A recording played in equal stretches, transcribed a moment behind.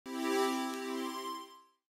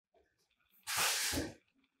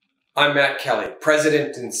I'm Matt Kelly,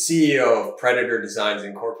 President and CEO of Predator Designs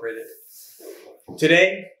Incorporated.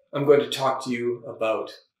 Today, I'm going to talk to you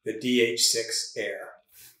about the DH6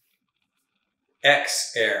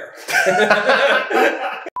 X Air.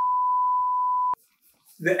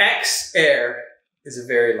 The X Air is a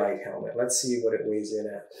very light helmet. Let's see what it weighs in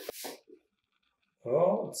at.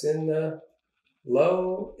 Oh, it's in the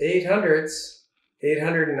low 800s,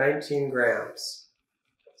 819 grams.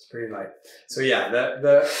 It's pretty light. So yeah,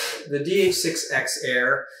 the DH6-X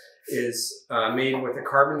Air is made with a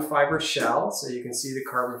carbon fiber shell. So you can see the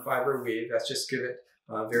carbon fiber weave. That's just give it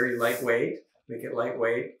very lightweight, make it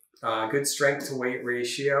lightweight. Good strength to weight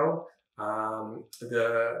ratio.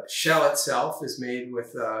 The shell itself is made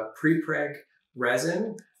with pre-preg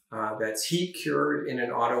resin that's heat cured in an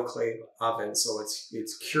autoclave oven. So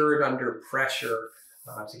it's cured under pressure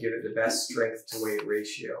to give it the best strength to weight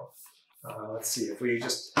ratio. Let's see, if we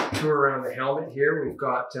just tour around the helmet here, we've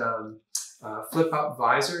got flip up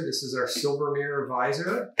visor. This is our silver mirror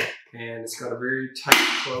visor, and it's got a very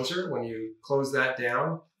tight closure. When you close that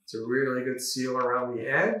down, it's a really good seal around the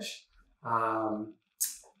edge.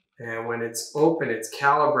 And when it's open, it's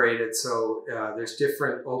calibrated, so there's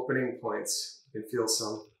different opening points. You can feel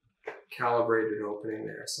some calibrated opening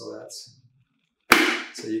there. So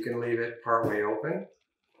you can leave it partway open,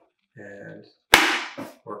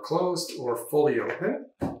 or closed, or fully open.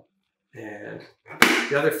 And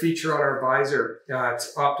the other feature on our visor,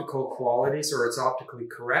 it's optical qualities, or it's optically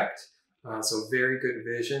correct. So very good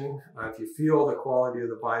vision. If you feel the quality of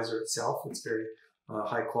the visor itself, it's very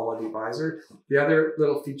high quality visor. The other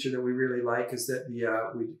little feature that we really like is that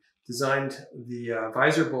we designed the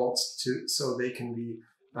visor bolts so they can be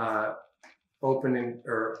open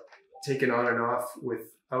or taken on and off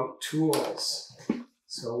without tools.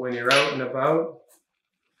 So when you're out and about,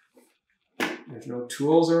 there's no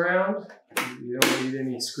tools around. You don't need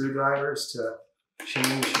any screwdrivers to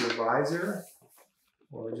change your visor,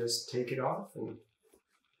 or just take it off and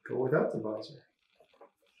go without the visor.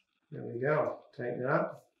 There we go. Tighten it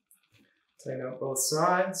up. Tighten up both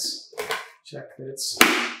sides. Check that it's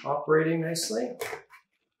operating nicely.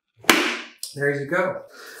 There you go.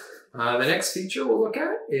 The next feature we'll look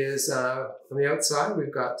at is on the outside,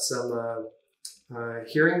 we've got some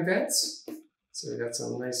hearing vents. So we've got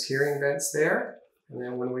some nice hearing vents there. And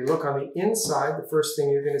then when we look on the inside, the first thing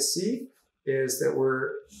you're going to see is that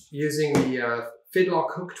we're using the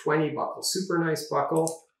Fidlock Hook 20 buckle. Super nice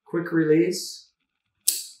buckle, quick release.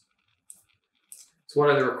 It's one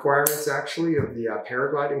of the requirements actually of the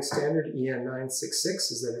paragliding standard EN 966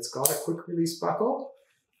 is that it's got a quick release buckle.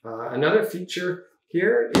 Another feature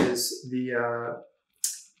here is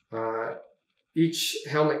each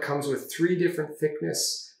helmet comes with 3 different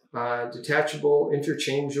thickness detachable,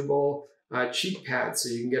 interchangeable cheek pads, so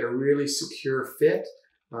you can get a really secure fit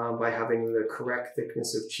by having the correct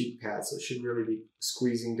thickness of cheek pads. So it should really be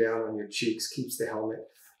squeezing down on your cheeks,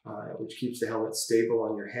 which keeps the helmet stable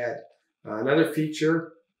on your head. Another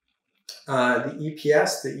feature, the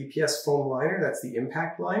EPS foam liner, that's the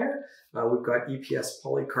impact liner. We've got EPS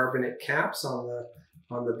polycarbonate caps on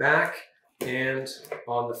the back and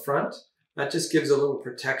on the front. That just gives a little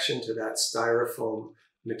protection to that styrofoam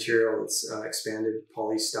material. It's expanded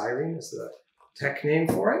polystyrene is the tech name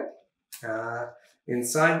for it.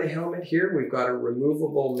 Inside the helmet here, we've got a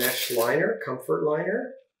removable mesh liner, comfort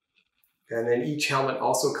liner. And then each helmet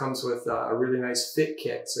also comes with a really nice fit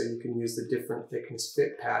kit, so you can use the different thickness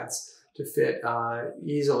fit pads to fit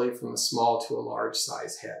easily from a small to a large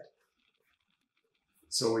size head.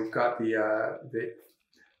 So we've got the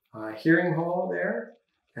hearing hole there.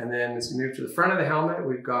 And then as we move to the front of the helmet,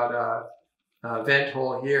 we've got a vent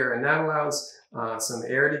hole here, and that allows some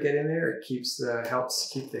air to get in there. It helps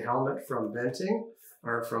keep the helmet from venting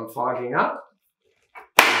or from fogging up,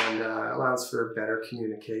 and allows for better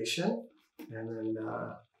communication. And then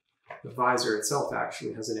the visor itself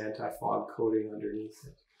actually has an anti-fog coating underneath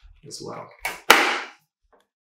it as well.